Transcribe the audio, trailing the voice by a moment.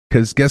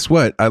Because guess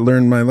what? I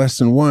learned my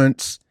lesson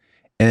once,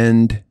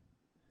 and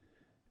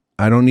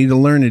I don't need to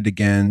learn it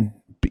again.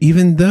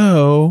 Even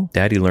though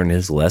Daddy learned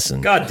his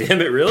lesson. God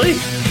damn it, really?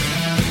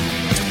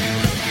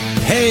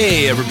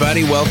 Hey,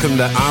 everybody. Welcome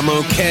to I'm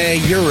Okay,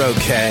 You're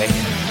Okay.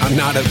 I'm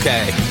not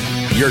okay.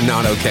 You're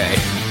not okay.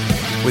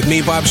 With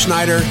me, Bob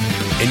Schneider,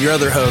 and your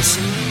other host,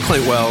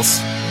 Clint Wells.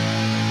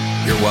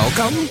 You're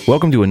welcome.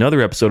 Welcome to another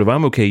episode of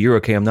I'm Okay, You're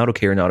Okay, I'm Not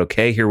Okay, You're Not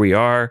Okay. Here we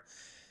are,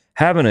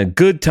 having a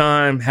good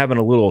time, having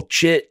a little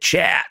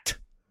chit-chat.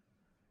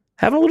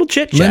 Let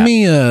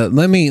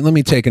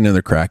me take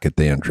another crack at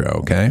the intro,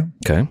 okay?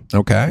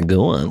 Okay.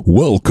 Go on.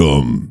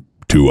 Welcome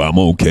to I'm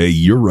Okay,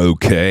 You're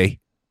Okay.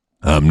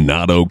 I'm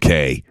not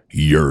okay.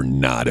 You're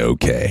not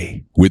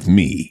okay. With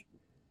me,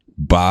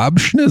 Bob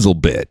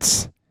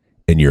Schnizzlebits,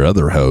 and your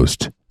other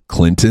host,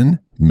 Clinton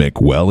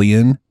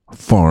McWellian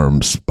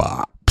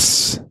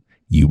Farmspops.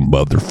 You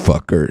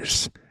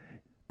motherfuckers.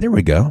 There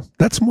we go.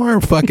 That's more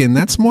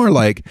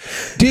like,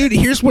 dude,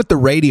 here's what the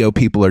radio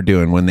people are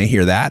doing when they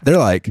hear that. They're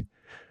like,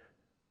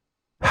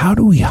 how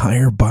do we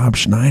hire Bob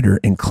Schneider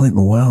and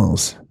Clinton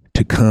Wells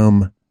to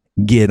come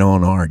get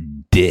on our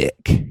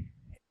dick?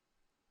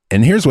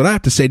 And here's what I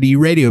have to say to you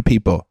radio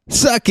people.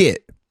 Suck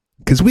it.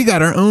 Because we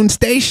got our own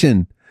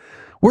station.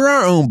 We're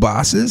our own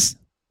bosses.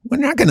 We're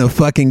not going to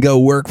fucking go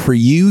work for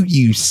you,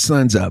 you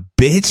sons of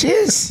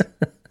bitches.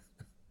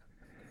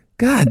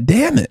 God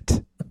damn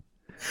it.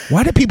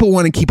 Why do people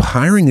want to keep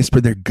hiring us for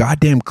their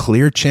goddamn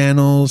Clear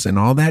channels and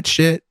all that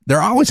shit?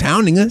 They're always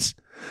hounding us.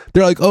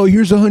 They're like, oh,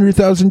 here's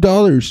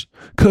 $100,000.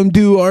 Come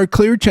do our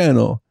Clear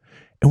channel.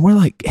 And we're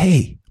like,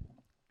 hey,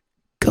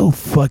 go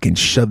fucking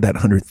shove that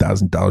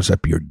 $100,000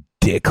 up your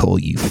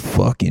dickhole, you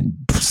fucking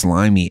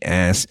slimy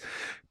ass,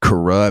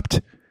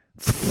 corrupt,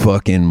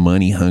 fucking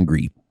money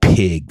hungry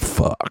pig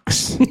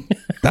fucks.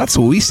 That's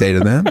what we say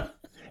to them.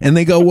 And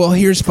they go, well,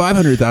 here's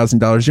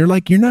 $500,000. You're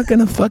like, you're not going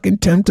to fucking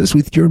tempt us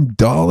with your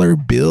dollar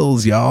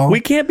bills, y'all. We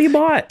can't be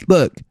bought.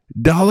 Look,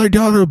 dollar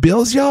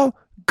bills, y'all.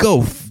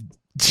 Go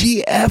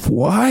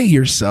GFY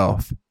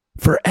yourself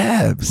for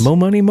Evs. Mo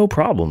money, mo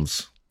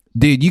problems.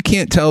 Dude, you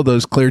can't tell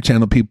those Clear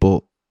Channel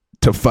people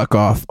to fuck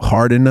off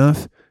hard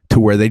enough to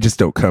where they just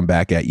don't come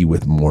back at you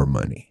with more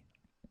money.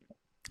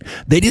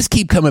 They just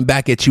keep coming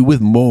back at you with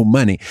more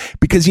money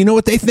because you know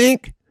what they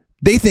think?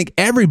 They think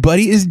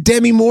everybody is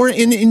Demi Moore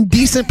in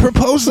Indecent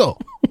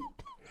Proposal.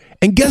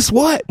 And guess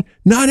what?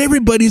 Not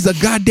everybody's a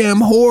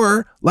goddamn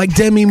whore like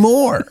Demi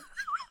Moore.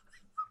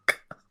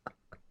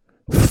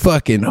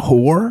 Fucking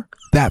whore.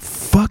 That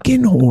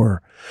fucking whore.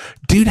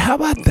 Dude, how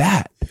about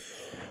that?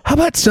 How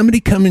about somebody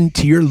coming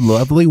to your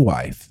lovely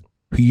wife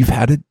who you've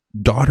had a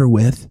daughter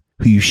with,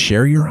 who you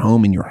share your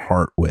home and your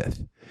heart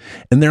with,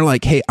 and they're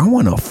like, hey, I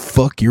want to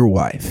fuck your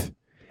wife,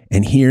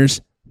 and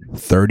here's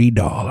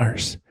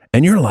 $30.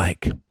 And you're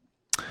like,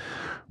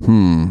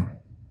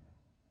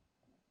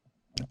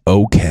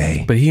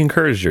 okay. But he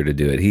encouraged her to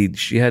do it.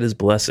 She had his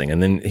blessing.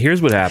 And then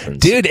here's what happens.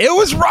 Dude, it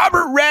was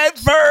Robert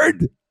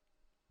Redford.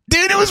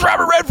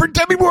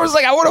 Demi Moore was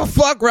like, I want to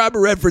fuck Robert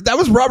Redford. That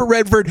was Robert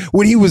Redford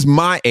when he was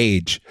my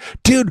age.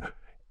 Dude,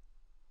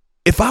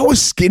 if I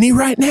was skinny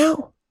right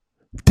now,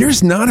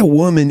 there's not a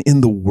woman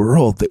in the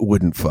world that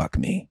wouldn't fuck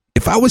me.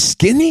 If I was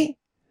skinny,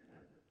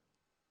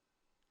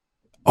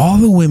 all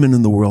the women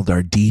in the world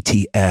are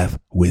DTF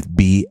with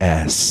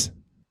BS.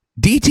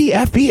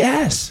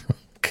 DTFBS.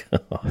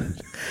 God.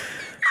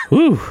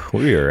 Whew,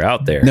 we are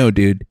out there. No,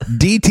 dude.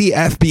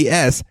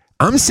 DTFBS.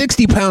 I'm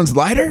 60 pounds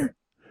lighter.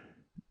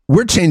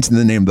 We're changing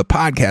the name of the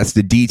podcast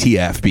to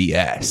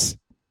DTFBS.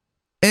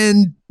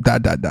 And ...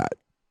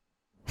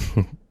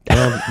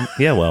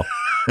 Yeah, well.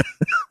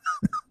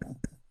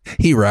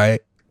 He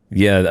right.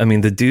 Yeah, I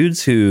mean, the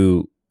dudes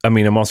who... I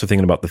mean, I'm also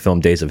thinking about the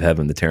film Days of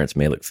Heaven, the Terrence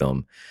Malick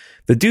film.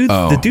 The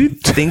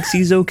dude thinks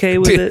he's okay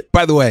with it.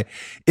 By the way,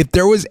 if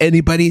there was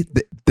anybody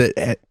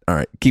that all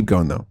right, keep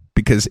going though,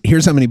 because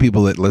here's how many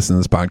people that listen to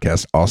this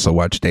podcast also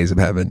watch Days of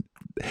Heaven.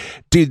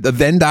 Dude, the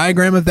Venn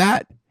diagram of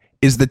that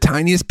is the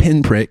tiniest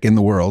pinprick in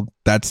the world.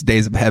 That's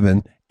Days of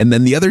Heaven. And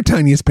then the other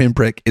tiniest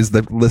pinprick is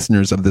the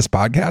listeners of this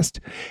podcast.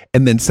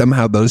 And then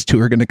somehow those two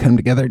are going to come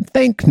together.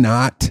 Think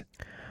not.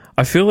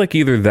 I feel like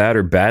either that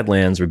or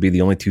Badlands would be the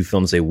only two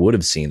films they would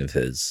have seen of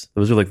his.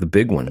 Those are like the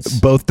big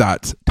ones. Both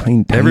dots.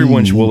 Tiny.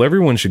 Everyone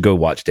should go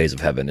watch Days of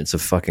Heaven. It's a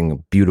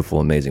fucking beautiful,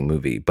 amazing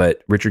movie.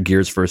 But Richard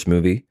Gere's first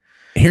movie.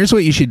 Here's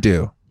what you should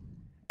do.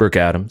 Burke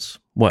Adams.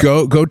 What?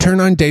 Go turn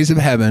on Days of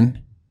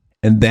Heaven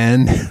and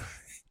then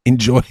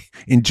enjoy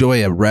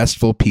a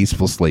restful,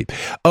 peaceful sleep.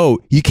 Oh,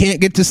 you can't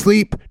get to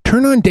sleep?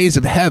 Turn on Days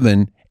of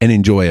Heaven and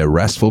enjoy a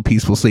restful,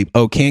 peaceful sleep.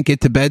 Oh, can't get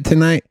to bed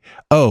tonight?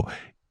 Oh,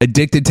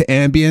 addicted to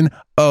Ambien?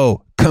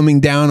 Oh, coming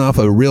down off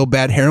a real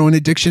bad heroin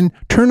addiction?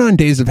 Turn on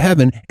Days of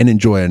Heaven and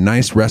enjoy a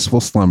nice, restful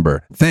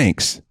slumber.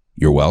 Thanks.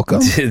 You're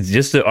welcome.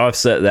 Just to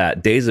offset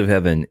that, Days of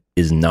Heaven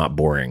is not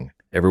boring.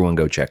 Everyone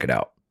go check it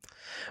out.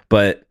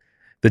 But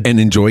and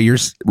enjoy your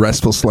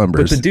restful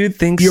slumbers. But the dude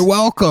thinks you're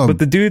welcome. But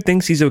the dude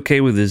thinks he's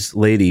okay with his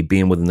lady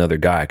being with another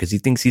guy because he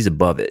thinks he's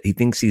above it. He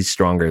thinks he's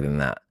stronger than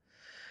that.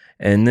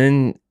 And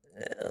then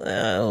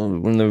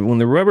when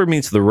the rubber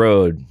meets the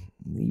road,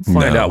 you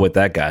find out what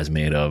that guy's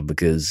made of,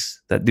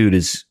 because that dude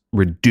is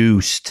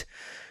reduced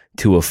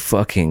to a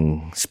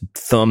fucking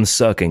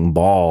thumb-sucking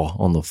ball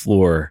on the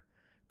floor,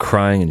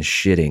 crying and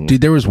shitting.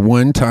 Dude, there was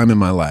one time in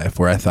my life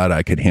where I thought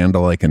I could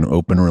handle like an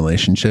open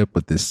relationship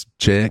with this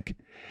chick.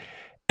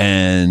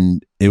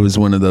 And it was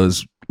one of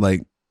those,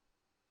 like,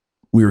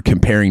 we were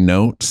comparing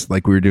notes,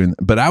 like we were doing,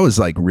 but I was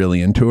like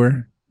really into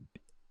her.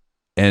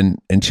 And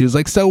she was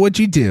like, so what'd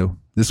you do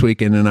this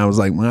weekend? And I was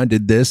like, well, I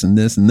did this and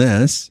this and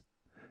this.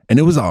 And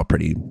it was all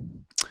pretty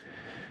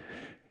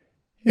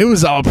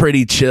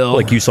chill.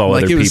 Like you saw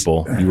other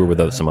people. You were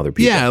with some other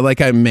people. Yeah,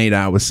 like I made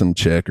out with some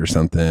chick or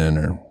something,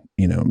 or,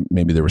 you know,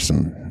 maybe there was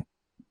some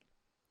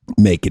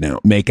make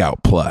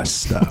out plus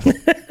stuff.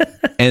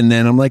 And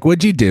then I'm like,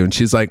 what'd you do? And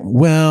she's like,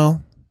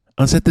 well,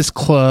 I was at this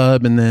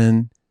club, and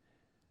then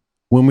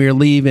when we were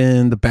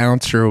leaving, the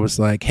bouncer was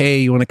like, hey,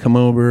 you want to come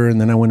over? And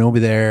then I went over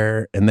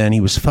there, and then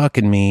he was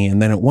fucking me.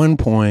 And then at one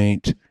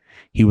point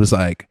he was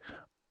like,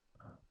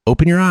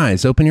 open your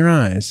eyes.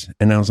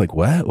 And I was like,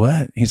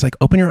 what? He's like,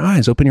 open your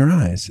eyes.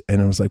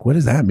 And I was like, what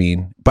does that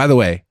mean? By the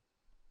way,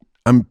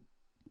 I'm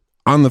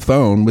on the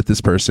phone with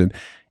this person,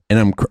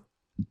 and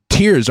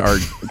tears are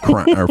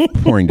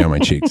pouring down my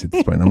cheeks at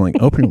this point. I'm like,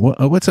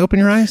 what's open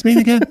your eyes mean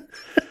again?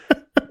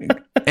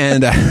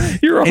 And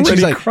you're already and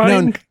she's like,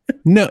 crying.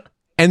 No.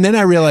 And then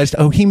I realized,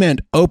 he meant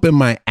open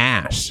my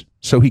ass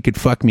so he could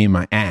fuck me in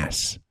my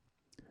ass.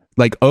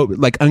 Like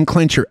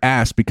unclench your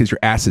ass because your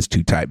ass is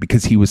too tight,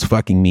 because he was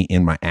fucking me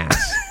in my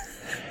ass.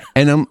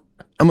 And I'm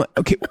like,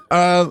 okay,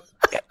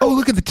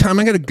 look at the time.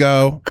 I got to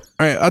go.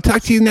 All right, I'll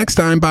talk to you next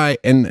time. Bye.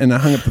 And I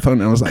hung up the phone,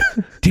 and I was like,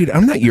 dude,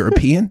 I'm not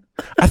European.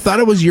 I thought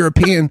I was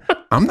European.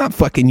 I'm not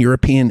fucking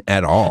European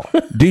at all.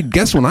 Dude,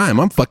 guess what I am?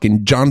 I'm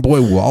fucking John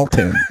Boy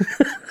Walton.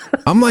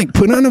 I'm like,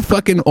 put on a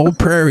fucking old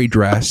prairie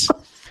dress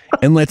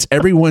and let's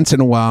every once in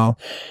a while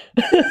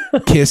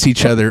kiss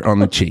each other on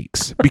the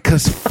cheeks,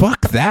 because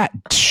fuck that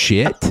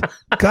shit.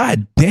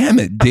 God damn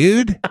it,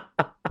 dude.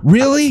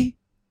 Really?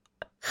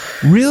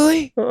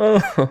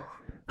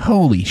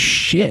 Holy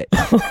shit.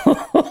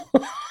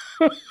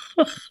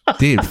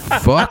 Dude,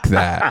 fuck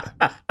that.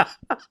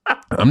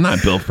 I'm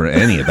not built for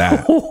any of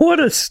that. What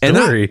a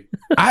story.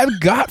 And I've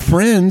got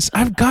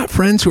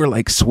friends who are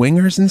like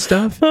swingers and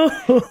stuff.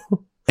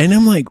 And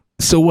I'm like,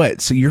 so what?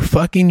 So you're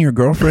fucking your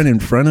girlfriend in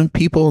front of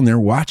people and they're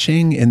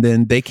watching, and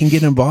then they can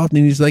get involved?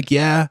 And he's like,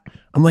 yeah.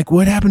 I'm like,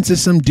 what happens if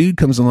some dude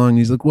comes along? And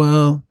he's like,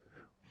 well,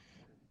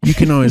 you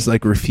can always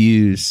like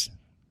refuse.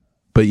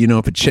 But you know,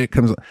 if a chick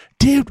comes,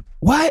 dude,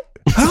 what?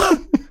 Huh?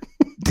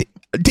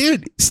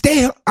 Dude,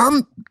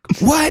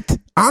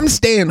 I'm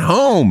staying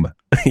home.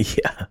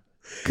 Yeah.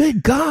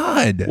 Good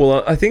God.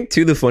 Well, I think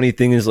too, the funny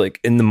thing is, like,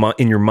 in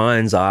your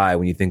mind's eye,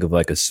 when you think of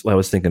I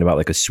was thinking about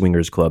like a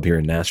swingers club here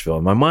in Nashville.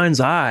 In my mind's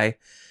eye,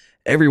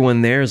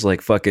 everyone there is like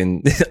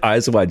fucking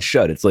eyes wide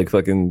shut. It's like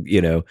fucking,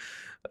 you know,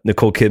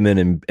 Nicole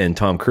Kidman and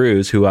Tom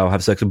Cruise, who I'll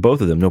have sex with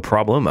both of them, no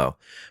problemo.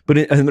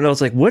 But I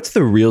was like, what's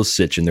the real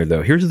sitch in there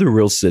though? Here's the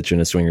real sitch in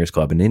a swingers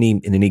club in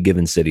any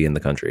given city in the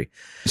country.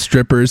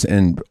 Strippers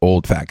and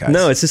old fat guys.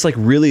 No, it's just like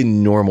really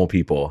normal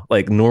people,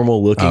 like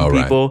normal looking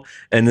people. Right.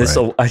 And this,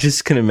 right. I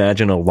just can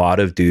imagine a lot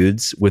of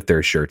dudes with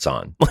their shirts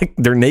on, like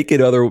they're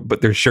naked,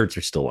 but their shirts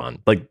are still on,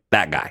 like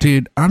that guy.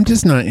 Dude, I'm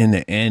just not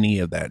into any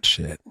of that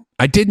shit.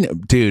 I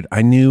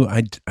knew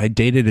I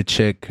dated a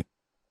chick.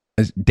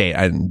 Date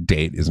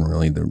isn't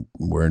really the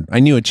word. I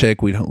knew a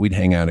chick. We'd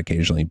hang out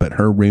occasionally, but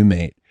her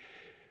roommate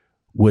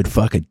would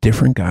fuck a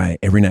different guy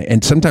every night,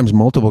 and sometimes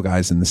multiple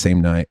guys in the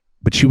same night.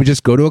 But she would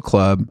just go to a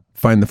club,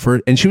 find the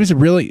first, and she was a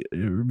really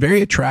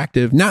very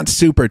attractive, not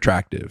super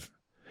attractive,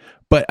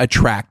 but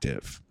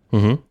attractive,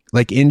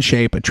 like in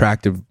shape,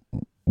 attractive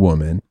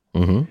woman.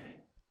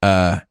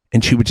 And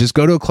she would just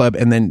go to a club,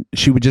 and then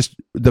she would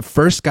the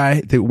first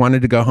guy that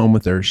wanted to go home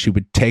with her, she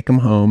would take him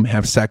home,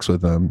 have sex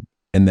with him,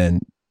 and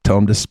then tell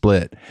him to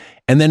split.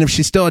 And then if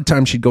she still had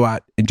time, she'd go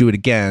out and do it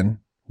again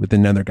with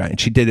another guy. And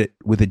she did it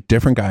with a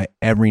different guy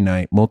every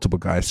night, multiple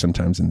guys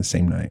sometimes in the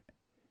same night.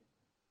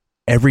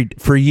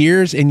 For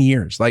years and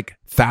years, like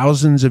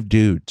thousands of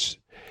dudes.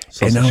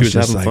 So and she was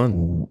having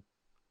fun.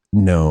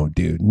 No,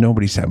 dude,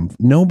 nobody's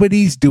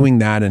doing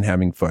that and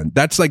having fun.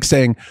 That's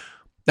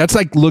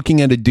like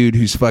looking at a dude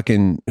who's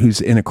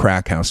in a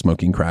crack house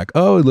smoking crack.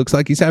 Oh, it looks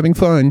like he's having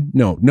fun.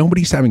 No,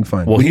 nobody's having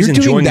fun. Well, he's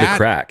enjoying the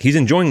crack. He's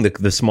enjoying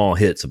the small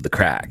hits of the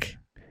crack.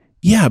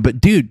 Yeah,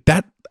 but dude,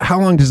 how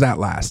long does that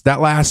last?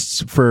 That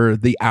lasts for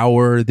the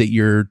hour that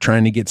you're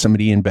trying to get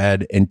somebody in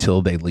bed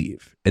until they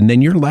leave. And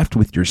then you're left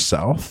with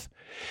yourself.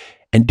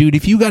 And dude,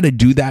 if you got to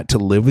do that to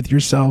live with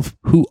yourself,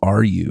 who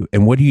are you?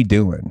 And what are you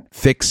doing?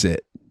 Fix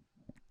it.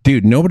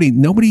 Dude,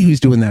 nobody who's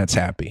doing that's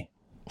happy.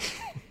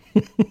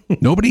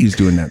 Nobody who's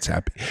doing that's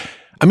happy.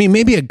 I mean,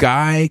 maybe a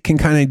guy can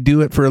kind of do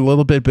it for a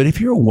little bit, but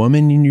if you're a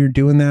woman and you're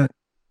doing that,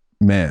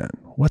 man,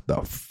 what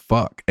the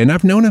fuck? And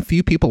I've known a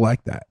few people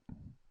like that.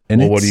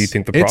 And what do you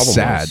think the problem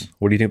sad. was?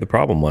 What do you think the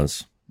problem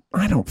was?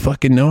 I don't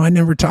fucking know. I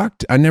never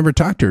talked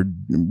to her.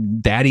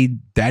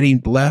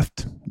 Daddy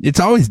left. It's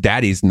always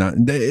daddy's not.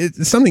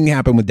 Something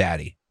happened with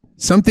daddy.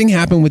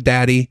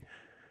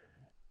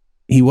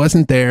 He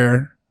wasn't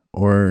there,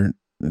 or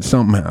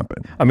something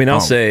happened. I mean, I'll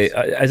say,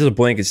 as a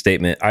blanket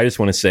statement, I just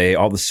want to say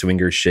all the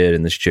swinger shit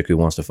and this chick who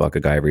wants to fuck a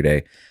guy every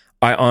day.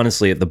 I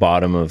honestly, at the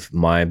bottom of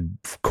my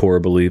core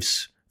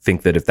beliefs,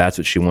 think that if that's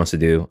what she wants to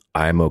do,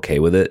 I'm okay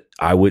with it.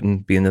 I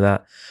wouldn't be into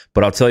that.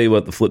 But I'll tell you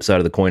what the flip side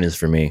of the coin is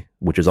for me,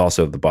 which is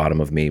also at the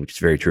bottom of me, which is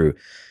very true,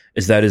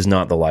 is that is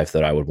not the life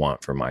that I would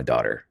want for my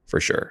daughter, for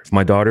sure. If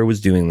my daughter was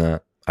doing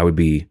that, I would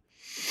be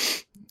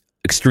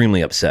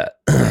extremely upset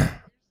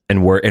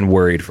and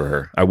worried for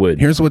her. I would.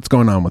 Here's what's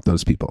going on with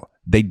those people.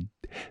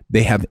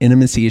 They have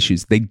intimacy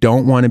issues. They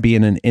don't want to be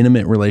in an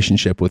intimate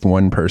relationship with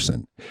one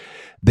person.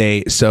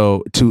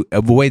 So to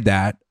avoid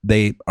that,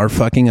 they are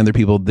fucking other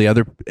people.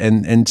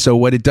 And so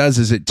what it does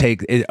is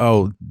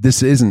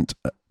this isn't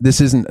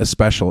a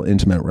special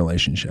intimate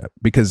relationship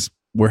because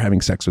we're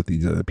having sex with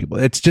these other people.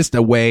 It's just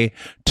a way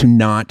to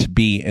not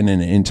be in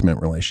an intimate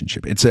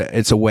relationship.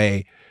 It's a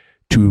way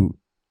to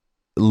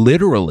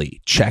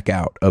literally check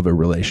out of a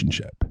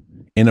relationship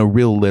in a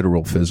real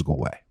literal physical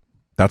way.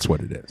 That's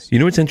what it is. You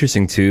know what's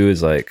interesting too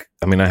is I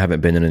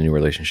haven't been in a new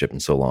relationship in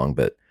so long,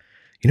 but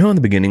in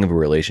the beginning of a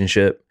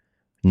relationship,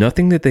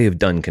 nothing that they have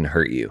done can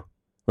hurt you.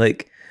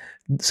 Like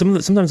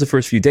sometimes the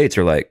first few dates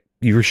are like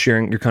you're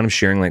kind of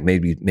sharing like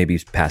maybe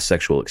past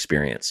sexual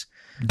experience.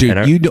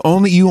 Dude, you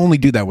only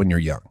do that when you're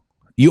young.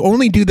 You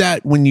only do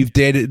that when you've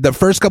dated the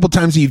first couple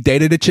times you've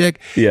dated a chick,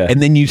 yeah,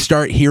 and then you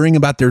start hearing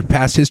about their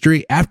past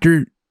history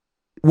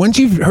once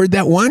you've heard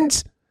that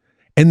once,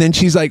 and then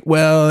she's like,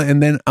 well,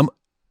 and then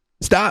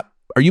stop.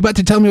 Are you about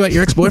to tell me about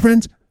your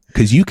ex-boyfriends?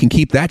 Because you can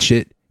keep that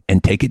shit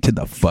and take it to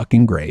the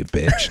fucking grave,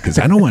 bitch. Because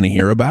I don't want to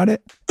hear about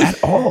it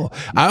at all.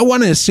 I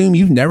want to assume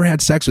you've never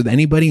had sex with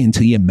anybody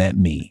until you met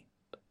me.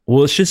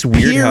 Well, it's just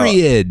weird.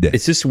 Period.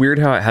 It's just weird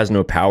how it has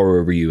no power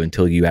over you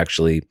until you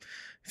actually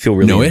feel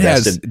really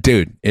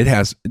invested. It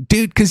has,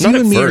 dude. Because you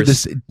and me are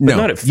this. No,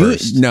 not at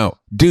first.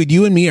 Dude.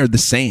 You and me are the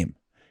same.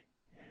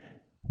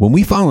 When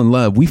we fall in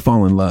love,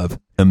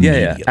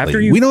 immediately. Yeah.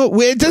 After you, we don't.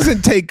 It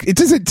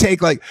doesn't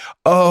take like,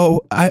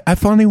 oh, I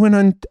finally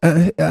went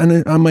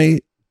on my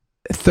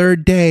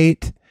third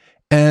date,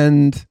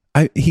 and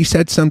he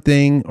said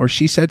something or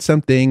she said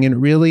something, and it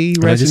really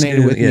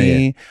resonated with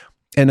me.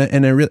 Yeah.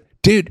 And I really,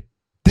 dude,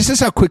 this is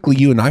how quickly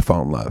you and I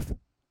fall in love.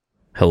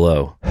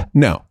 Hello.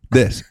 No,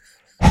 this.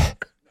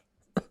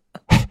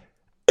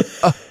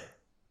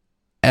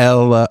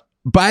 Ella.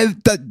 By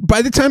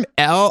the time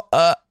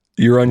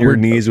you're on your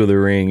knees with a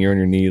ring. You're on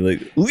your knee like,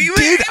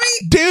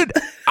 dude.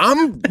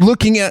 I'm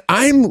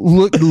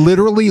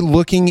literally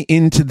looking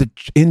into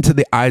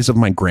the eyes of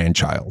my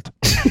grandchild.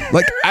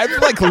 Like I'm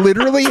like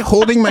literally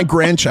holding my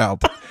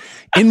grandchild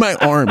in my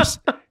arms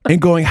and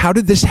going, how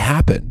did this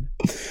happen?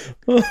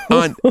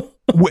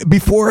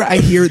 Before I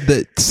hear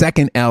the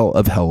second L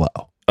of hello.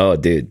 Oh,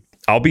 dude.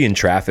 I'll be in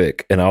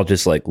traffic and I'll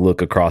just like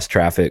look across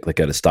traffic like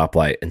at a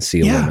stoplight and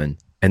see a woman.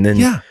 And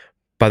then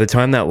by the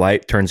time that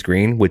light turns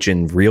green, which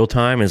in real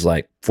time is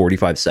like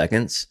 45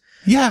 seconds.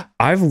 Yeah.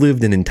 I've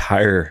lived an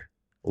entire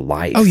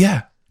life. Oh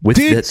yeah. With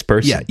this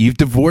person. Yeah. You've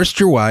divorced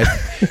your wife.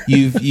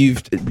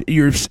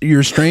 You're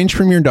estranged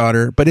from your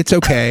daughter, but it's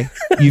okay.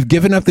 You've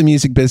given up the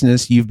music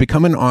business. You've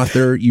become an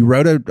author. You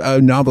wrote a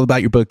novel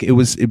about your book. It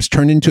was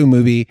turned into a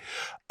movie.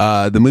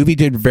 The movie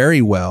did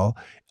very well.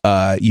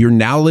 You're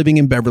now living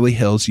in Beverly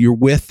Hills. You're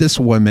with this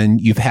woman.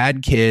 You've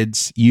had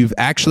kids.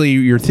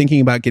 You're thinking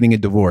about getting a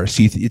divorce.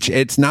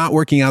 It's not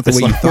working out the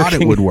way you thought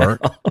it would work.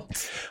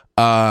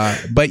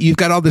 But you've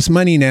got all this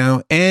money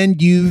now,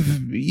 and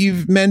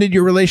you've mended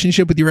your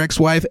relationship with your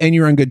ex-wife, and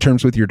you're on good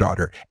terms with your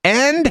daughter.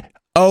 And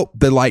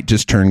the light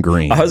just turned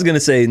green. I was going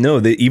to say no.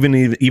 That even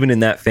in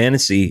that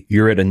fantasy,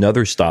 you're at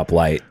another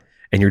stoplight,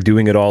 and you're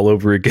doing it all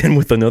over again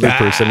with another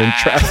person in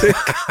traffic.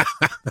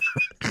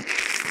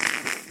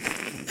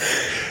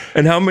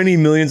 And how many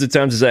millions of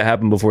times does that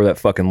happen before that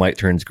fucking light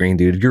turns green,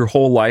 dude? Your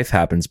whole life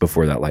happens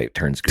before that light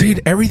turns green.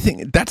 Dude,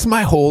 everything. That's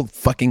my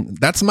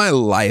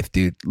life,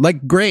 dude.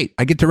 Like, great.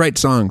 I get to write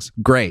songs.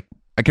 Great.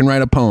 I can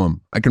write a poem.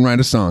 I can write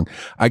a song.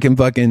 I can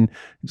fucking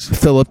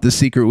fill up the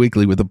Secret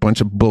Weekly with a bunch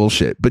of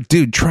bullshit. But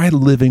dude, try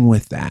living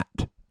with that.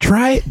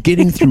 Try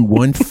getting through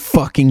one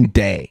fucking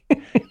day.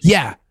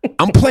 Yeah.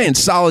 I'm playing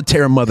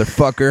solitaire,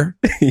 motherfucker.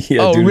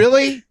 Yeah, dude.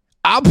 Really?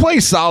 I'll play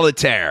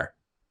solitaire.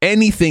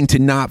 Anything to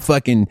not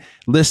fucking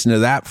listen to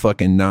that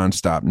fucking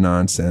nonstop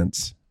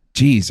nonsense.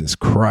 Jesus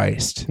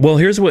Christ. Well,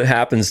 here's what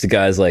happens to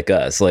guys like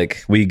us.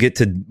 Like we get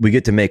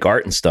to make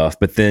art and stuff,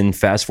 but then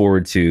fast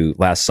forward to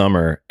last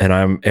summer,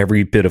 and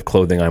every bit of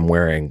clothing I'm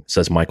wearing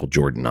says Michael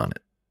Jordan on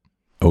it.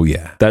 Oh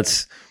yeah.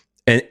 That's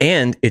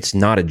and it's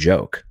not a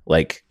joke.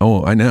 Like,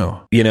 oh, I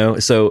know.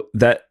 So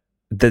that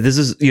this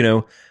is,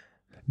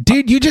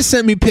 dude, you just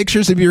sent me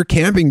pictures of your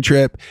camping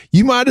trip.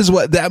 You might as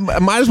well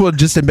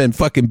just have been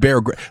fucking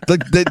Bear Grylls.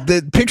 Like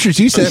the pictures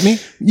you sent me,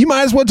 you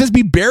might as well just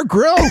be Bear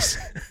Grylls.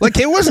 Like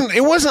it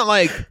wasn't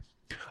like,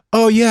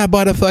 oh yeah, I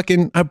bought a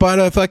fucking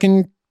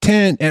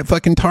tent at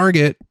fucking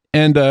Target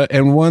and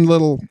one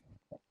little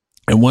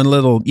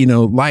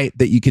light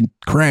that you can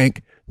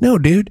crank. No,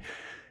 dude,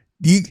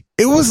 it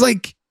was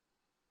like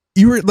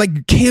you were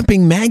like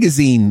camping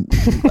magazine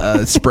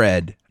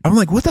spread. I'm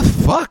like, what the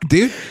fuck,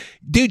 dude?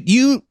 Dude,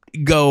 you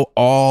go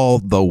all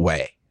the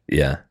way.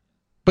 Yeah.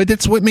 But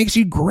that's what makes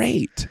you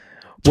great.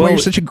 That's why you're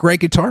such a great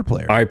guitar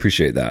player. I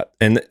appreciate that.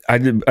 And I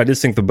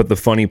just think but the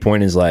funny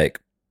point is like,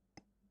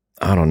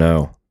 I don't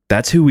know.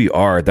 That's who we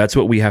are. That's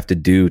what we have to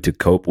do to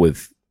cope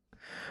with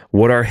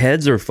what our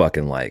heads are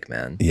fucking like,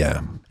 man.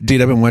 Yeah.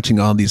 Dude, I've been watching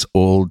all these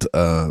old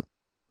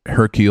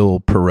Hercule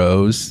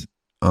Poirot's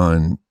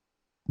on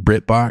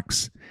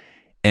BritBox.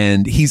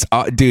 And he's,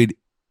 dude,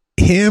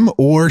 him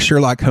or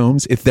Sherlock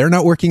Holmes, if they're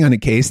not working on a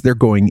case, they're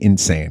going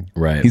insane.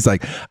 Right. He's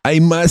like, I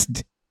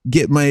must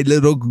get my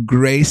little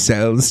gray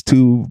cells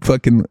to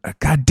fucking,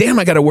 God damn,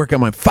 I got to work on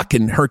my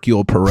fucking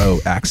Hercule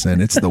Poirot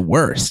accent. It's the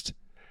worst.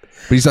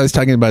 But he's always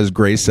talking about his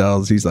gray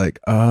cells. He's like,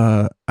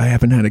 I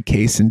haven't had a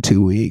case in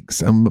 2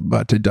 weeks. I'm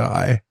about to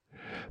die.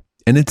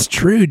 And it's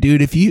true,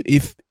 dude. If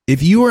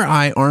you or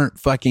I aren't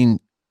fucking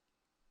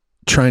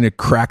trying to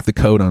crack the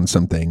code on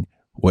something,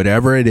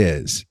 whatever it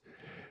is,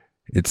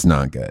 it's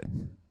not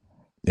good.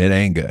 It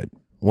ain't good.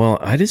 Well,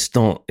 I just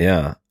don't,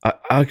 yeah.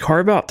 I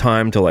carve out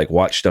time to like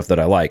watch stuff that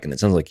I like, and it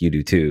sounds like you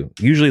do too.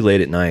 Usually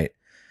late at night.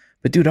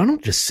 But dude, I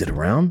don't just sit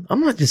around.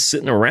 I'm not just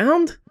sitting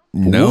around.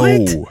 No.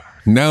 What?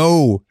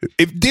 No.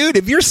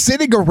 If you're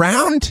sitting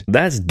around,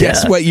 that's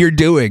guess death. what you're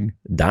doing?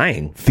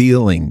 Dying.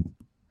 Feeling.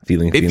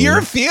 Feeling.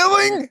 You're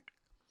feeling,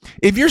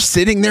 if you're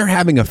sitting there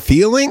having a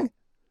feeling,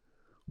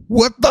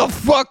 what the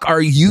fuck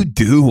are you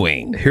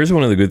doing? Here's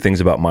one of the good things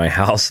about my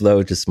house,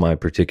 though, just my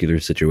particular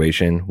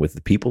situation with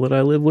the people that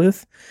I live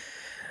with.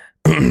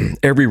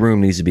 Every room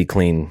needs to be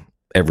clean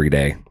every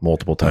day,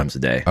 multiple times a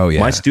day. Oh, yeah.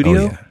 My studio,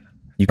 Oh, yeah.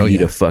 you can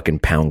eat a fucking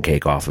pound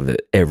cake off of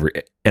it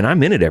and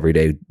I'm in it every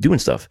day doing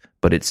stuff,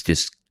 but it's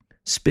just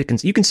spick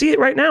and you can see it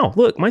right now.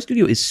 Look, my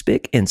studio is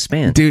spick and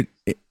span. Dude,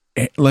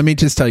 let me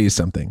just tell you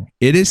something.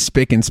 It is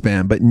spick and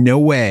span, but no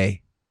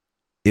way.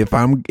 If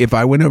I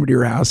went over to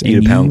your house and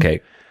eat a pound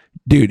cake.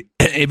 Dude,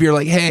 if you're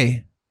like,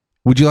 hey,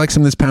 would you like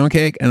some of this pound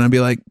cake? And I'd be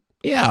like,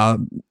 yeah,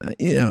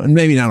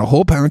 maybe not a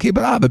whole pound cake,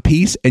 but I'll have a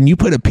piece. And you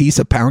put a piece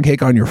of pound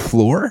cake on your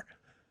floor,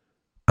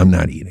 I'm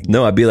not eating.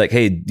 No, I'd be like,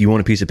 hey, do you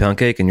want a piece of pound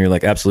cake? And you're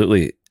like,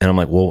 absolutely. And I'm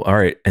like, well, all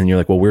right. And you're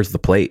like, well, where's the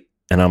plate?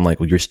 And I'm like,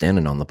 well, you're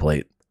standing on the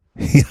plate.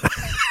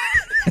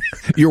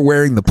 You're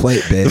wearing the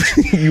plate,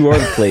 bitch. You are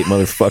the plate,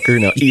 motherfucker.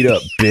 Now eat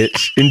up,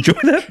 bitch. Enjoy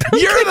that pound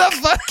cake. You're the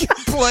fucking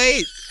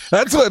plate.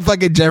 That's what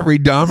fucking Jeffrey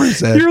Dahmer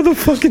said. You're the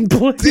fucking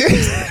plate.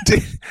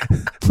 Dude,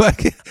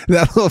 fucking,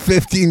 that little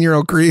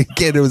 15-year-old Korean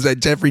kid who was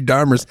at Jeffrey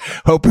Dahmer's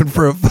hoping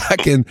for a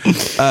fucking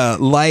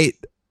light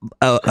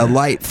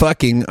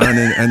fucking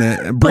on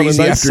a breezy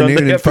nice afternoon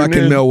Sunday in fucking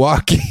afternoon.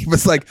 Milwaukee. He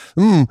was like,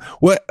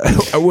 what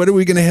are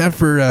we gonna have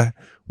for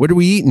what are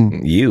we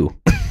eating? You.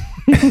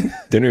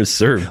 Dinner's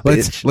served.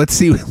 Bitch. Let's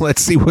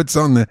see what's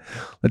on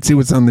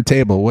the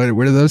table. What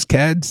are those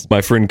cads?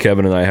 My friend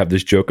Kevin and I have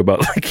this joke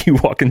about like you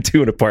walk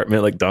into an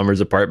apartment, like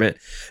Dahmer's apartment.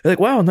 They're like,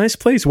 wow, nice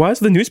place. Why is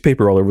the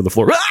newspaper all over the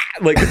floor?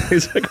 Like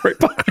it's like right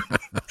behind.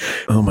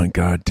 Oh my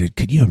God, dude.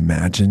 Could you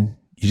imagine?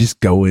 You just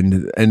go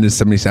into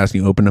somebody's house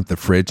and you open up the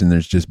fridge and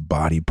there's just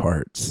body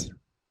parts.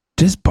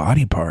 Just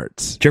body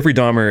parts. Jeffrey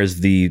Dahmer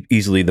is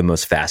easily the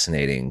most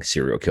fascinating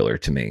serial killer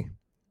to me.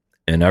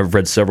 And I've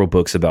read several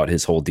books about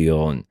his whole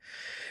deal. And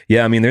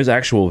yeah, I mean, there's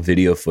actual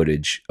video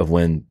footage of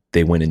when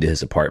they went into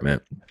his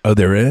apartment. Oh,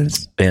 there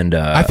is? And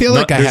I feel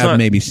like I have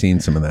maybe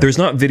seen some of that. There's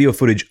not video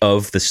footage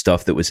of the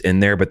stuff that was in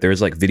there, but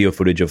there's like video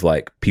footage of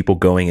like people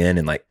going in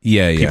and like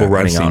people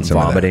running out and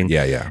vomiting.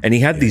 Yeah. And he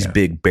had these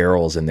big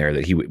barrels in there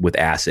that with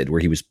acid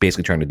where he was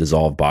basically trying to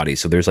dissolve bodies.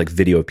 So there's like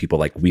video of people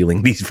like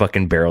wheeling these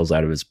fucking barrels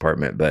out of his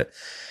apartment. But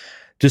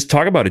just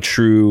talk about a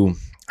true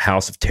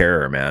house of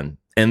terror, man.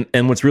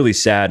 And what's really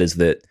sad is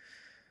that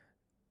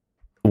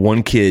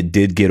one kid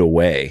did get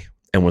away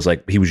and was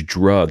like, he was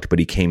drugged, but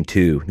he came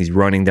to. He's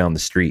running down the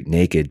street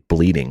naked,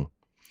 bleeding.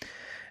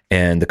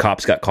 And the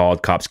cops got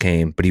called, cops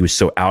came, but he was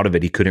so out of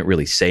it, he couldn't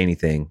really say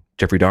anything.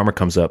 Jeffrey Dahmer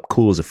comes up,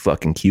 cool as a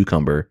fucking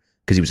cucumber,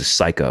 because he was a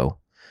psycho.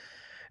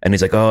 And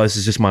he's like, oh, this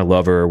is just my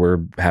lover. We're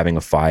having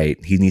a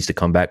fight. He needs to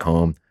come back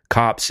home.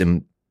 Cops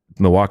in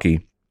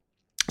Milwaukee,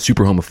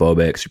 super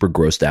homophobic, super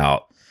grossed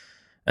out.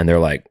 And they're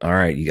like, all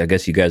right, I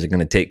guess you guys are going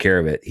to take care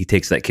of it. He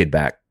takes that kid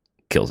back,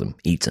 kills him,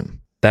 eats him.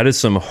 That is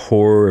some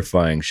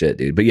horrifying shit,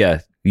 dude. But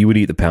yeah, you would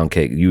eat the pound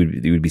cake. You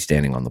would be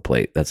standing on the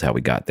plate. That's how we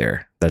got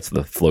there. That's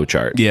the flow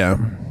chart. Yeah.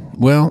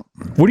 Well,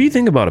 what do you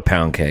think about a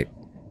pound cake?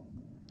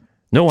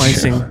 No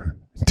icing.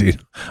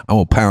 Dude, I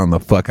will pound the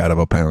fuck out of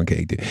a pound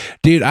cake, dude.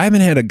 Dude, I haven't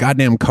had a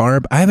goddamn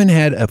carb. I haven't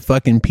had a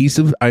fucking piece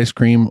of ice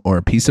cream or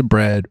a piece of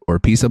bread or a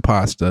piece of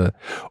pasta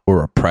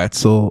or a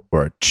pretzel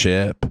or a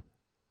chip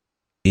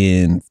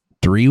in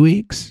 3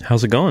 weeks.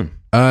 How's it going?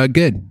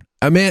 Good.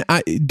 I mean,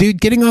 dude,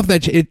 getting off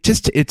that,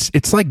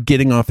 it's like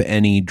getting off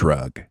any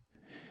drug.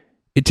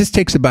 It just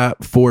takes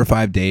about 4 or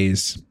 5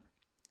 days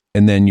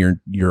and then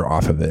you're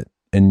off of it.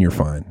 and you're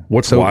fine.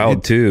 What's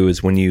wild too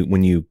is when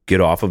you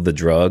get off of the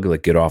drug,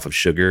 like get off of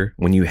sugar,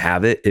 when you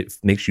have it, it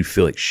makes you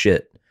feel like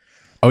shit.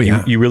 Oh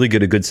yeah. You really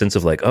get a good sense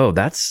of like, oh,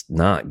 that's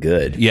not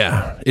good.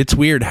 Yeah. It's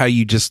weird how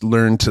you just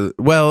learn to,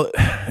 well,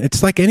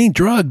 it's like any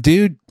drug,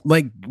 dude.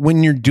 Like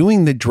when you're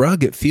doing the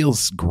drug, it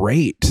feels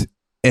great.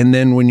 And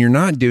then when you're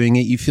not doing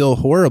it, you feel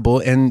horrible.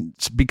 And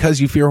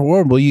because you feel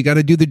horrible, you got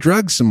to do the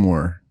drug some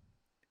more.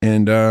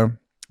 And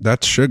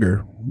that's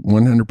sugar,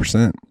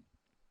 100%.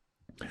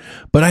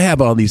 But I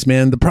have all these,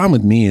 man. The problem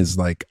with me is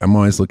like, I'm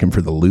always looking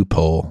for the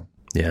loophole.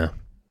 Yeah.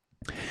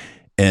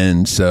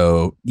 And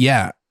so,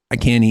 yeah, I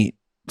can't eat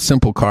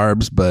simple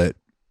carbs, but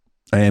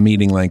I am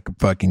eating like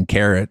fucking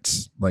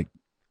carrots, like,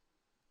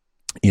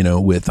 you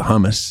know, with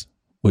hummus,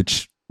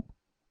 which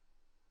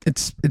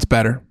it's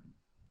better.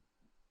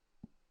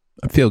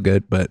 I feel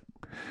good, but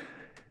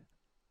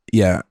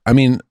yeah, I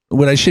mean,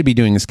 what I should be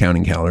doing is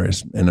counting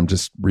calories, and I'm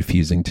just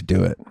refusing to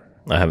do it.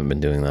 I haven't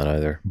been doing that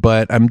either.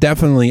 But I'm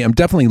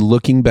definitely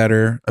looking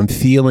better. I'm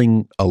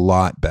feeling a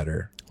lot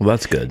better. Well,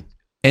 that's good.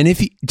 And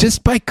if you,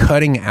 just by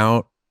cutting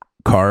out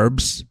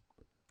carbs,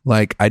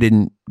 like I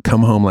didn't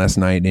come home last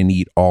night and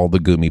eat all the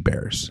gummy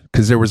bears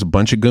because there was a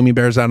bunch of gummy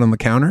bears out on the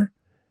counter.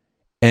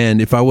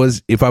 And if I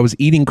was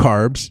eating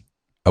carbs,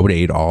 I would have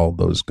ate all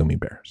those gummy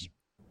bears.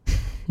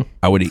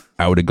 I would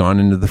have gone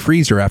into the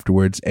freezer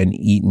afterwards and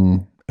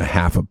eaten a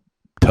half a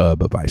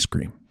tub of ice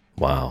cream.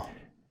 Wow.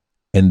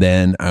 And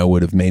then I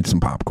would have made some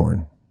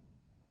popcorn.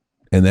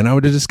 And then I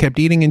would have just kept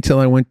eating until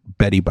I went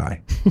Betty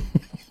bye.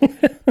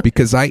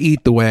 Because I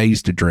eat the way I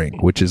used to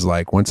drink, which is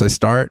like once I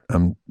start,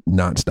 I'm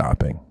not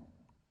stopping.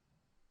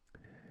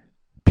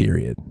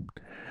 Period.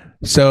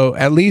 So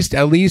at least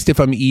if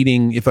I'm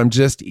doing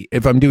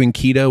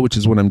keto, which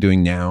is what I'm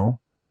doing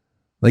now,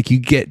 like you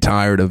get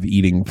tired of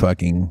eating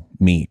fucking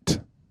meat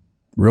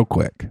real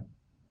quick.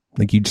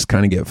 Like you just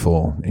kind of get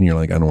full and you're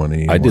like, I don't want to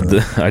eat.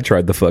 I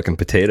tried the fucking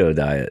potato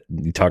diet.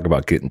 You talk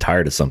about getting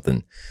tired of something.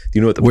 Do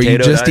you know what the where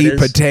potato you just diet eat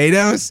is?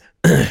 Potatoes?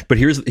 But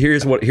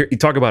here's what you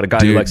talk about a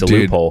guy who likes a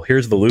loophole.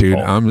 Here's the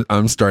loophole. Dude,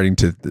 I'm starting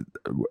to,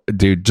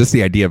 just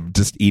the idea of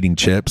just eating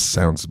chips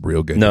sounds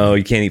real good. No,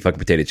 you can't eat fucking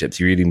potato chips.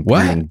 You're eating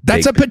what?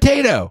 That's a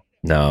potato.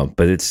 No,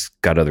 but it's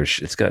got other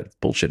shit. It's got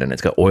bullshit in it.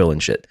 It's got oil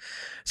and shit.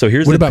 So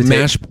here's what about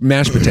mashed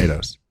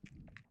potatoes?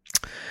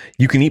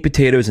 You can eat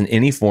potatoes in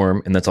any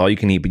form, and that's all you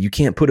can eat. But you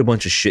can't put a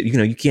bunch of shit. You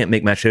know, you can't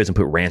make mashed potatoes and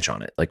put ranch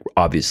on it. Like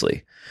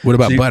obviously. What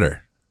about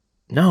butter?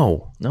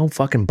 No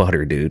fucking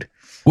butter, dude.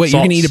 Wait, you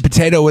can eat a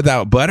potato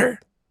without butter?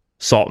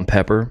 Salt and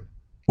pepper.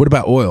 What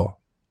about oil?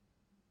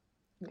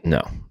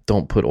 No,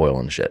 don't put oil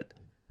in shit.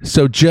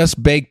 So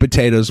just baked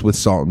potatoes with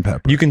salt and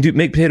pepper. You can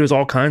make potatoes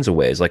all kinds of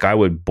ways. Like I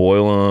would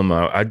boil them.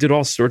 I did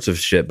all sorts of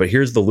shit. But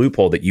here's the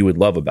loophole that you would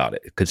love about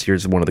it. Because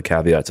here's one of the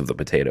caveats of the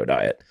potato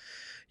diet.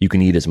 You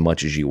can eat as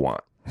much as you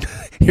want.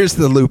 Here's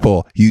the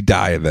loophole. You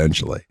die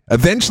eventually.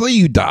 Eventually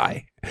you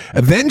die.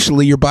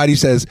 Eventually your body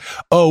says,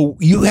 oh,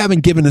 you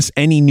haven't given us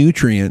any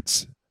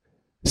nutrients.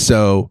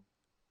 So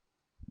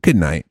good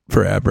night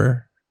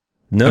forever.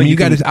 No, I mean, you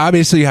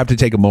have to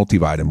take a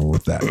multivitamin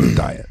with that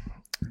diet.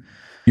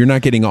 You're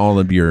not getting all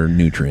of your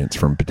nutrients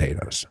from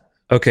potatoes.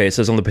 Okay, it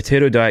says on the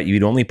potato diet, you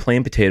eat only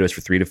plain potatoes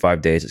for 3 to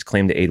 5 days. It's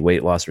claimed to aid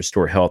weight loss,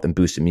 restore health, and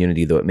boost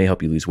immunity, though it may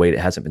help you lose weight. It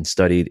hasn't been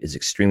studied, is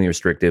extremely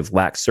restrictive,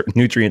 lacks certain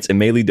nutrients, and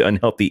may lead to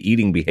unhealthy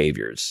eating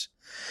behaviors.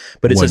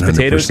 But it says 100%.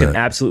 Potatoes can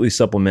absolutely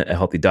supplement a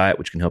healthy diet,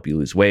 which can help you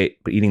lose weight,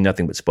 but eating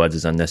nothing but spuds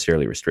is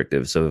unnecessarily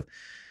restrictive. So,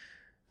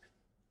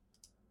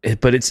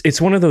 but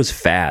it's one of those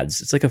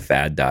fads. It's like a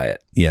fad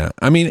diet. Yeah,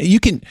 I mean, you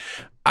can.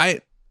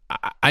 I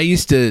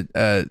used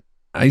to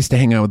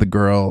hang out with a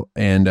girl,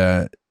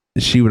 and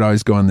she would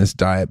always go on this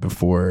diet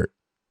before,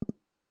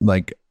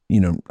 like,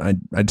 you know,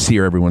 I'd see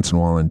her every once in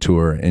a while on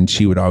tour, and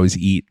she would always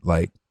eat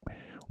like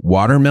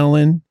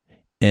watermelon,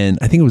 and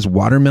I think it was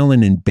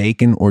watermelon and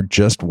bacon, or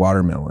just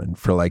watermelon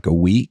for like a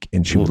week,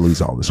 and she would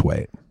lose all this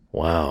weight.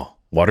 Wow.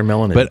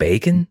 Watermelon and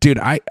bacon? Dude,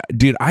 I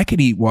could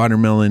eat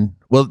watermelon.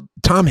 Well,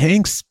 Tom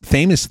Hanks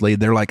famously,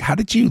 they're like, how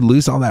did you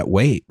lose all that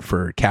weight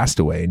for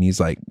Castaway? And he's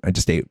like, I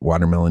just ate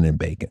watermelon and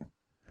bacon.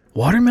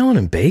 Watermelon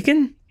and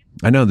bacon?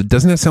 I know.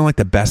 Doesn't that sound like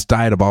the best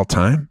diet of all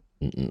time?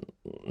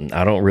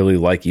 I don't really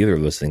like either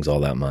of those things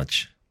all that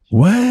much.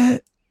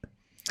 What?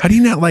 How do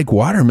you not like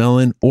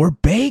watermelon or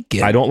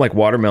bacon? I don't like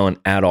watermelon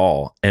at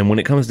all. And when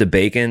it comes to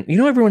bacon, you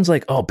know, everyone's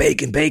like, oh,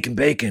 bacon, bacon,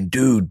 bacon.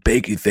 Dude,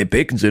 bacon,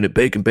 bacon's in it.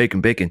 Bacon, bacon,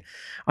 bacon.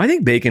 I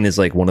think bacon is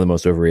like one of the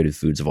most overrated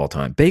foods of all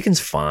time. Bacon's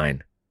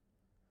fine.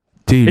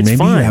 Dude, it's maybe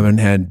fine. You haven't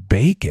had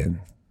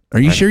bacon. Are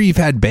you sure you've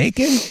had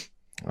bacon?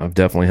 I've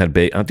definitely had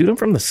bacon. Dude, I'm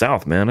from the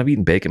South, man. I've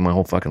eaten bacon my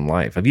whole fucking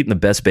life. I've eaten the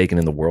best bacon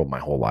in the world my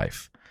whole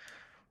life.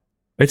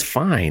 It's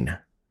fine.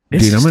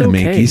 It's Dude, I'm going to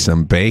okay. make you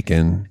some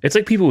bacon. It's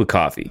like people with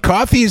coffee.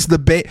 Coffee is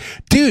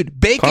Dude,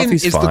 bacon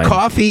Coffee's is fine. the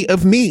coffee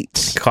of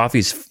meats.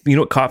 You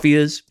know what coffee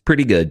is?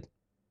 Pretty good.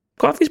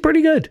 Coffee's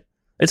pretty good.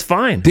 It's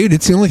fine. Dude,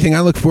 it's the only thing I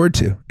look forward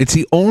to. It's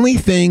the only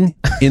thing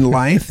in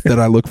life that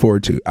I look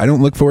forward to. I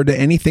don't look forward to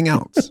anything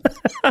else.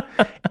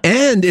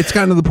 And it's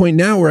gotten to the point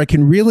now where I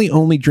can really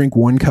only drink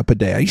 1 cup a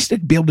day. I used to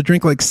be able to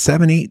drink like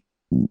 7, 8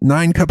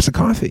 9 cups of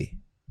coffee.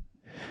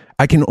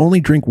 I can only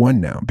drink one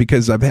now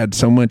because I've had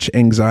so much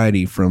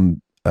anxiety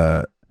from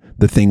the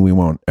thing we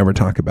won't ever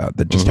talk about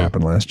that just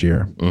happened last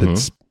year.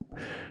 That's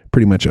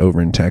pretty much over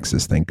in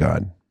Texas, thank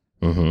God.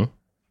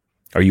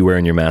 Are you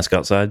wearing your mask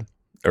outside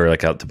or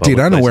like out to public Dude,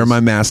 I don't places? wear my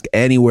mask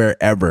anywhere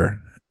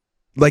ever.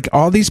 Like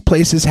all these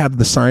places have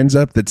the signs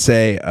up that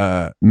say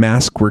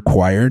mask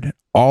required.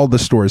 All the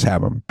stores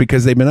have them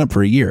because they've been up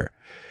for a year.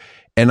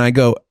 And I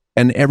go,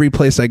 and every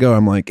place I go,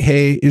 I'm like,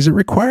 hey, is it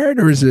required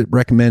or is it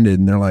recommended?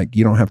 And they're like,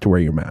 you don't have to wear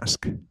your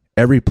mask.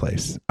 Every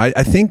place.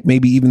 I think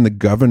maybe even the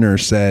governor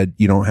said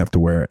you don't have to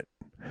wear it.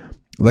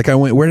 Like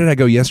where did I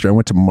go yesterday? I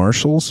went to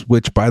Marshall's,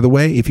 which by the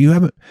way, if you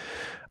haven't,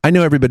 I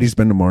know everybody's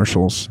been to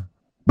Marshall's,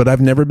 but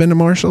I've never been to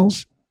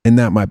Marshall's, and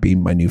that might be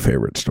my new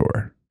favorite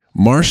store.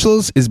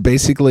 Marshall's is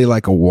basically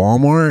like a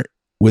Walmart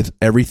with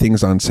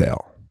everything's on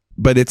sale.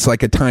 But it's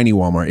like a tiny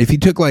Walmart. If you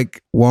took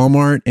like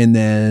Walmart and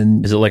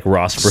then... Is it like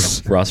Ross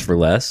for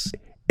less?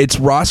 It's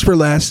Ross for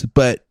less,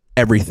 but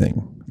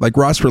everything. Like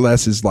Ross for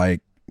less is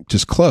like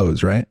just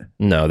clothes, right?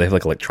 No, they have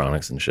like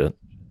electronics and shit.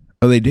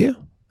 Oh, they do?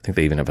 I think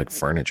they even have like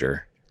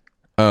furniture.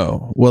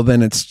 Oh, well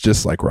then it's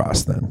just like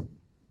Ross then.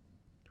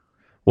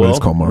 Well, it's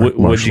called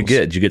what'd you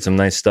get? Did you get some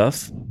nice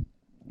stuff?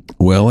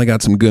 Well, I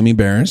got some gummy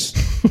bears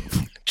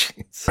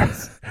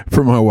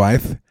for my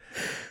wife.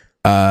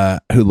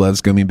 Who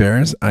loves gummy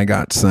bears. I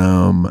got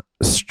some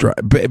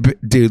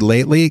dude,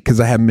 lately, because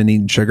I haven't been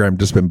eating sugar, I've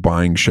just been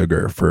buying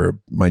sugar for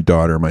my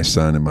daughter, my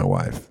son, and my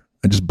wife.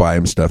 I just buy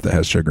them stuff that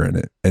has sugar in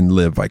it and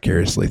live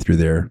vicariously through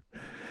there.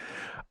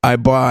 I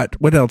bought,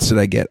 what else did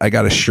I get? I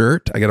got a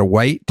shirt. I got a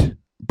white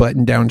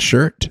button-down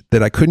shirt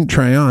that I couldn't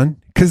try on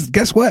because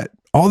guess what?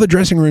 All the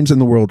dressing rooms in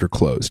the world are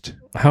closed.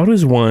 How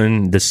does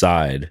one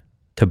decide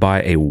to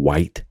buy a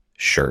white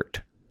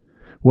shirt?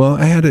 Well,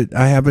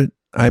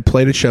 I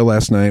played a show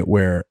last night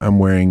where I'm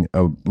wearing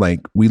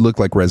we look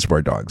like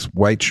Reservoir Dogs,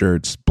 white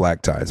shirts,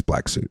 black ties,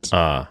 black suits.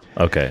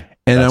 Okay.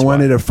 And I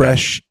wanted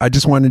I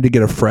just wanted to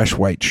get a fresh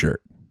white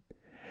shirt.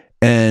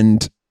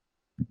 And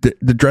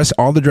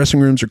all the dressing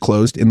rooms are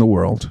closed in the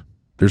world.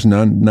 There's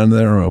none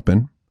that are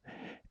open.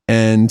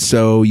 And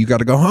so you got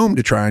to go home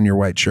to try on your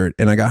white shirt.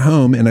 And I got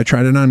home and I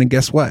tried it on and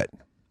guess what?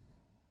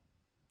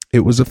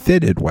 It was a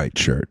fitted white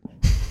shirt.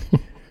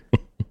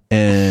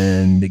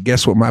 And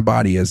guess what my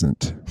body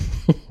isn't?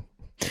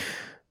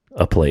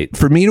 A plate.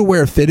 For me to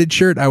wear a fitted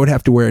shirt, I would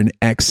have to wear an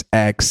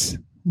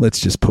XX. Let's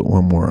just put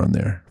one more on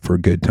there for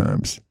good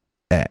times.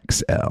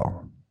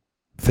 XL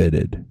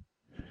fitted.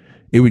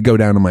 It would go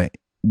down to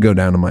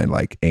my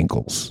like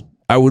ankles.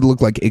 I would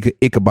look like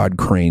Ichabod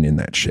Crane in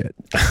that shit.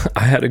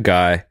 I had a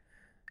guy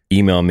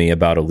email me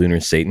about a Lunar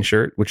Satan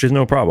shirt, which is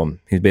no problem.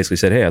 He basically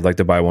said, hey, I'd like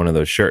to buy one of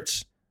those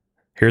shirts.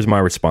 Here's my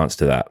response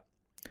to that.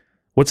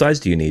 What size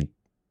do you need?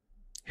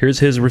 Here's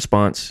his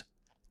response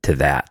to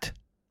that.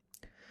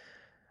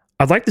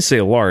 I'd like to say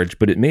a large,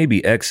 but it may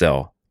be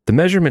XL. The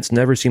measurements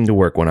never seem to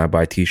work when I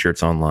buy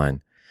t-shirts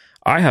online.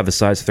 I have a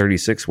size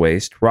 36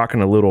 waist,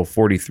 rocking a little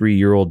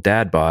 43-year-old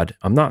dad bod.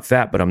 I'm not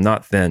fat, but I'm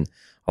not thin.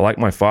 I like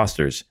my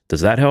Fosters.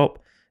 Does that help?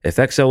 If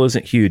XL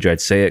isn't huge,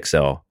 I'd say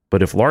XL.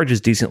 But if large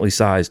is decently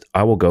sized,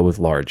 I will go with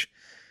large.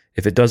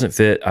 If it doesn't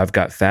fit, I've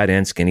got fat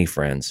and skinny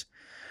friends.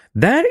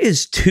 That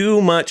is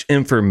too much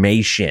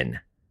information.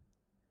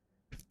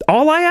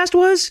 All I asked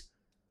was,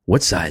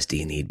 what size do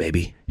you need,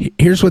 baby?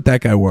 Here's what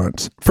that guy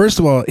wants. First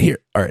of all, all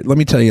right, let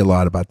me tell you a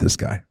lot about this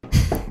guy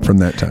from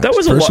that time. That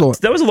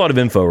was a lot of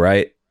info,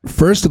 right?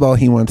 First of all,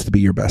 he wants to be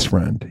your best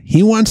friend.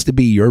 He wants to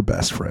be your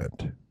best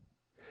friend.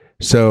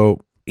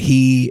 So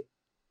he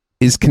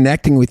is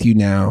connecting with you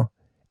now,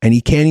 and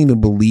he can't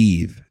even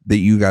believe that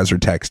you guys are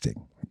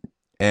texting.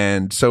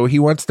 And so he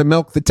wants to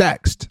milk the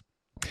text.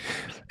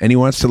 And he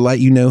wants to let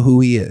you know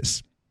who he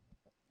is.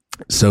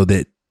 So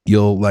that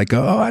you'll like,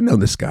 oh, I know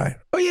this guy.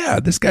 Oh, yeah,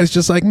 this guy's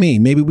just like me.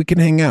 Maybe we can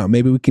hang out.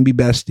 Maybe we can be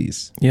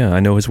besties. Yeah, I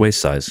know his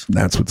waist size.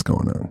 That's what's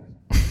going on.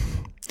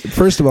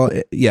 First of all,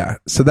 yeah.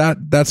 So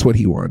that's what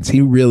he wants.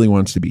 He really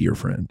wants to be your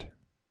friend.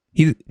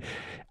 I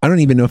don't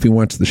even know if he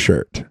wants the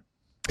shirt.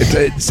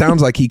 It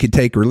sounds like he could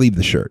take or leave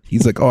the shirt.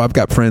 He's like, oh, I've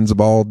got friends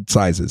of all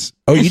sizes.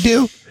 Oh, you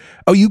do?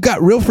 Oh, you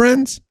got real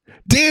friends?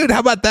 Dude, how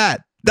about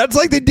that? That's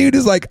like the dude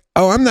is like,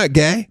 oh, I'm not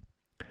gay.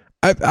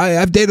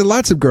 I've dated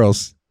lots of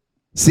girls.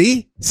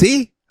 See?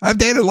 I've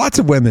dated lots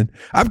of women.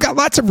 I've got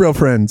lots of real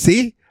friends.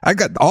 See? I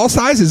got all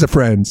sizes of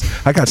friends.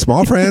 I got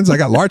small friends. I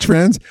got large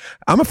friends.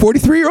 I'm a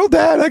 43-year-old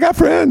dad. I got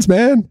friends,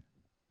 man.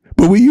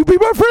 But will you be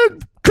my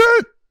friend?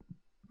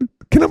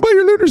 Can I buy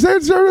your Lunar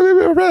Satan shirt and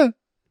be my friend?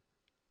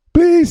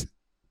 Please.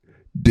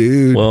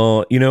 Dude.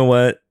 Well, you know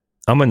what?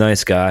 I'm a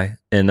nice guy,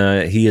 and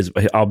he is.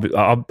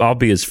 I'll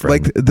be his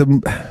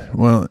friend.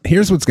 Well,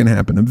 here's what's going to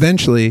happen.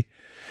 Eventually,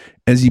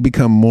 as you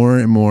become more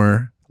and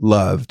more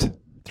loved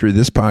through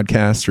this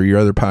podcast, through your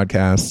other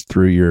podcasts,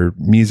 through your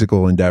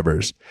musical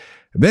endeavors,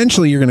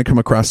 eventually you're going to come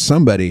across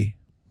somebody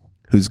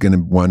who's going to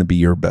want to be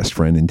your best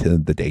friend until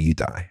the day you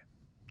die.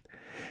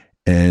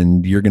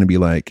 And you're going to be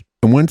like,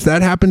 and once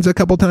that happens a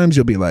couple times,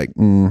 you'll be like,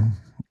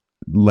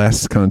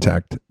 less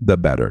contact, the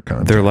better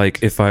contact. They're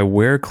like, if I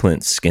wear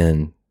Clint's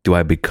skin, Do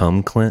I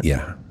become Clint?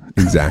 Yeah,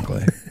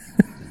 exactly.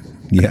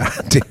 Yeah,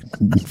 dude,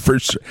 for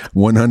sure.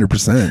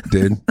 100%,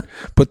 dude.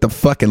 Put the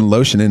fucking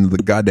lotion into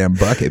the goddamn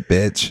bucket,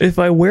 bitch. If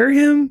I wear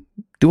him,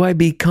 do I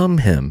become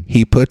him?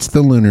 He puts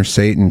the Lunar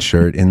Satan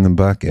shirt in the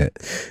bucket.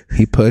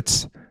 He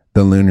puts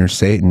the Lunar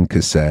Satan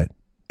cassette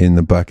in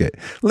the bucket.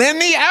 Let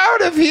me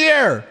out of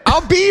here.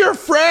 I'll be your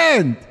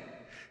friend.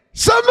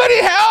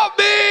 Somebody help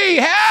me.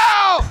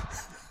 Help.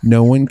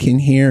 No one can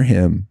hear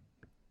him.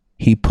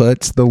 He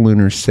puts the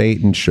Lunar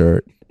Satan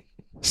shirt,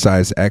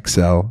 size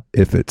XL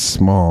if it's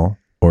small,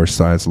 or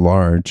size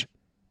large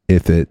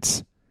if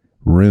it's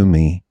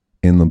roomy,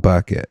 in the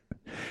bucket.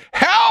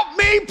 Help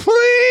me,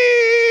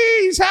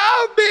 please!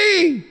 Help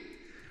me!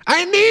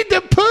 I need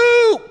to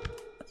poop!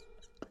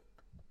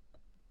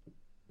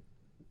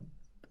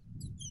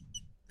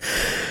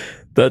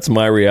 That's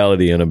my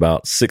reality in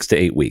about 6 to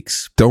 8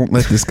 weeks. Don't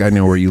let this guy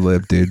know where you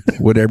live, dude.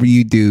 Whatever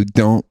you do,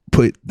 don't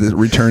put the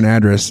return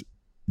address.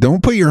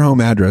 Don't put your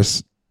home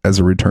address as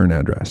a return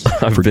address.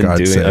 I've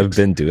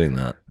been doing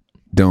that.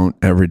 Don't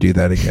ever do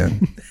that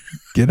again.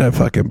 Get a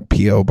fucking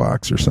P.O.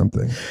 box or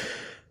something.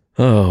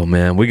 Oh,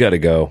 man, we got to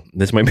go.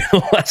 This might be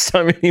the last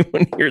time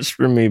anyone hears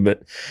from me,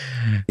 but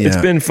it's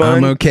been fun.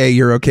 I'm okay.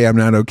 You're okay. I'm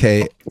not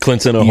okay.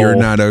 Clint's in a You're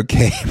hole. not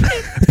okay.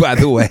 By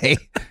the way,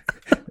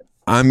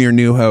 I'm your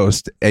new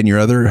host, and your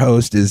other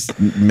host is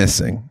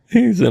missing.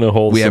 He's in a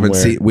hole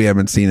somewhere. We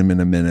haven't seen him in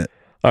a minute.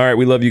 All right,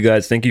 we love you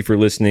guys. Thank you for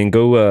listening.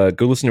 Go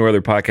listen to our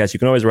other podcasts. You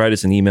can always write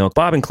us an email,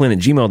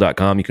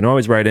 bobandclint@gmail.com. You can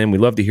always write in. We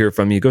love to hear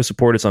from you. Go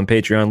support us on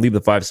Patreon. Leave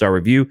the 5-star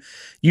review.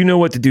 You know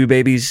what to do,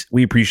 babies.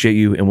 We appreciate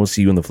you, and we'll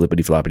see you in the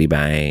flippity floppity.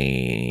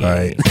 Bye.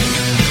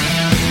 Bye.